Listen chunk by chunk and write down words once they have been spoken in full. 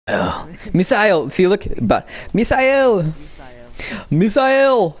Missile. See, look, but missile.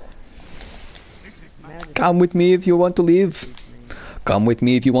 Missile. Come with me if you want to leave. Come with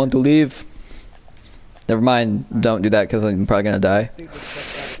me if you want to leave. Never mind. Don't do that because I'm probably gonna die.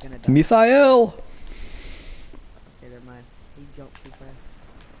 Missile.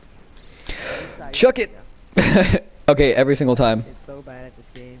 Chuck it. Okay, every single time. It's so bad at this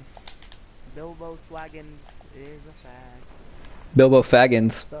game. Bilbo Swaggins is a fag. Bilbo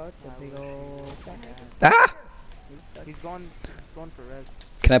Faggins. Such a big old fag. Ah! He's going for res.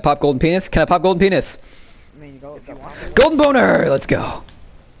 Can I pop golden penis? Can I pop golden penis? I mean, go if you want. Golden boner! Let's go.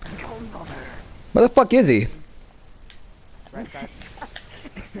 Golden boner. Where the fuck is he? Right side.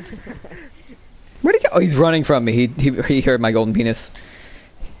 Where'd he go? Oh, he's running from me. He heard my golden penis.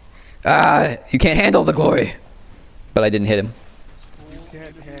 Ah, you can't handle the glory. But I didn't hit him. You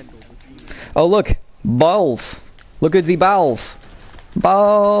can't handle the Oh, look. Balls. Look at the balls.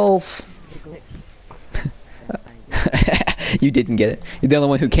 Balls. You didn't get it. You're the only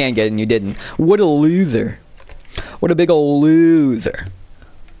one who can get it and you didn't. What a loser. What a big old loser.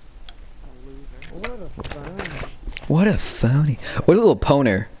 What a phony. What a little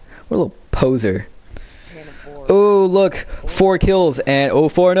poner. What a little poser. Oh, look. 4 kills and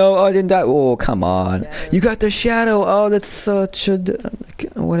 4 no. Oh, I didn't die. Oh, come on. You got the shadow. Oh, that's such a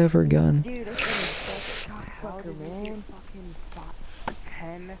whatever gun. Dude, that's such a fucker, man. Fucking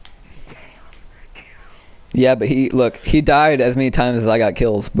 10. Yeah, but he died as many times as I got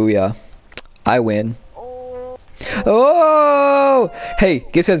kills. Booyah. I win. Oh! Hey,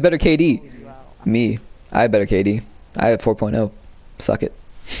 guess who has better KD? Me. I have better KD. I have 4.0. Suck it.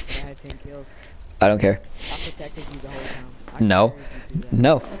 I had 10 kills. I don't care. I protected you the whole time. No.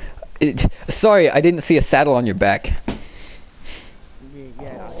 No. Sorry, I didn't see a saddle on your back.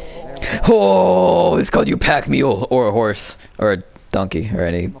 Yeah. Oh, it's called you pack mule or a horse or a donkey or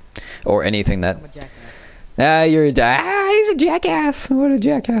anything that. I'm a jackass. He's a jackass. What a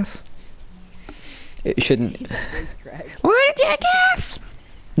jackass. It shouldn't. What a jackass!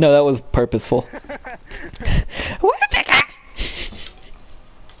 No, that was purposeful. What a jackass!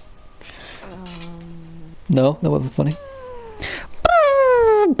 No, that wasn't funny.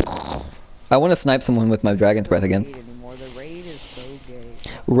 I want to snipe someone with my dragon's breath again. The raid is so gay.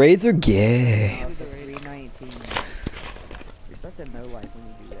 Raids are gay. The 319. You're such a no life when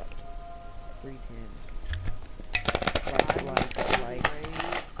you do that.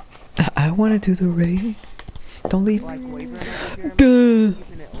 310. I want to do the raid. Don't leave. Like wavering over here. Duh.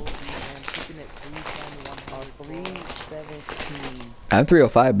 Keeping it OP, man. Keeping it 317. I'm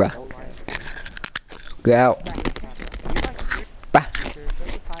 305, bruh. Get out. Bah.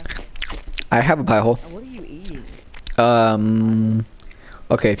 I have a pie hole. What are you eating?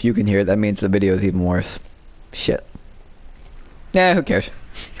 Okay, if you can hear it, that means the video is even worse. Shit. Nah, who cares?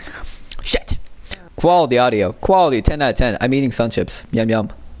 Shit. Quality audio. Quality, 10 out of 10. I'm eating sun chips. Yum yum.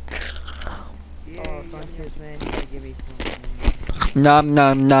 Oh, sun chips, man. You gotta give me some. Nom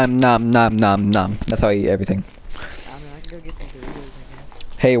nom nom nom nom nom nom. That's how I eat everything. I mean, I can go get some Doritos, I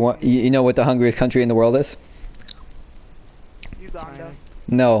guess. Hey, you know what the hungriest country in the world is? Uganda.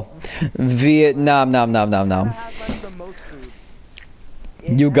 No. Vietnam nom nom nom nom.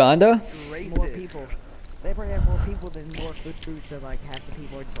 Uganda? More people. They probably have more people than more food, so like half the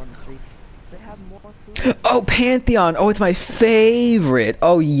people are just on the streets. They have more food. Oh, Pantheon! Oh, it's my favorite!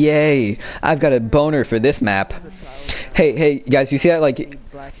 Oh, yay! I've got a boner for this map. Hey, guys, you see that, like...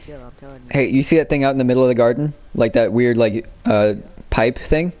 Black shit, I'm telling you. Hey, you see that thing out in the middle of the garden? Like that weird, like, pipe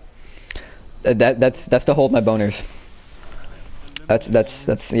thing? That's to hold my boners. Yeah. That's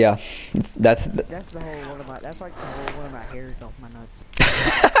the whole one of my, that's like the whole one of my hairs off my nuts.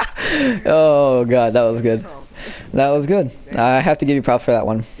 Oh, God, that was good. That was good. I have to give you props for that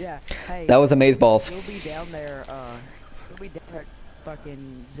one. Yeah, hey. That was amaze balls. You'll be down there,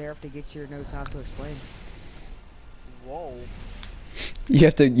 fucking Zaref to get your no time to explain. Whoa. You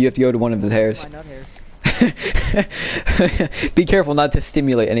have to go to one of his hairs. My nut hairs. Be careful not to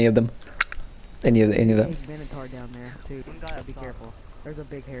stimulate any of them. Any of them. There's Minotaur down there too. You gotta be careful. There's a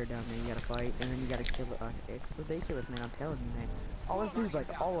big hair down there. You gotta fight, and then you gotta kill it. It's ridiculous, man. I'm telling you, man. All this dude's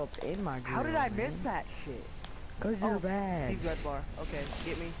like all up in my grill. How did I miss that shit? Cause you're bad. He's red bar. Okay,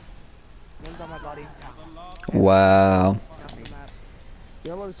 get me. One's on my body. Wow.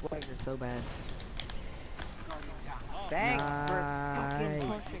 Yellow swag is so bad. Thanks for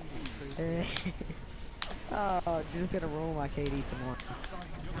fucking pushing me. Oh, just gonna roll my KD some more.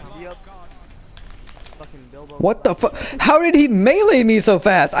 Yep. Fucking Bilbo. What the fuck? How did he melee me so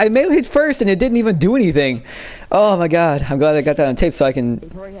fast? I meleeed first and it didn't even do anything. Oh my god. I'm glad I got that on tape so I can... He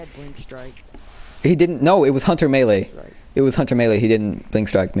probably had Blink Strike. He didn't. No, it was Hunter Melee. Right. It was Hunter Melee. He didn't blink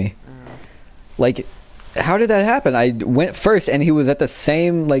strike me. Like, how did that happen? I went first and he was at the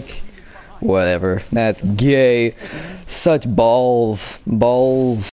same, like, whatever. That's gay. Such balls. Balls.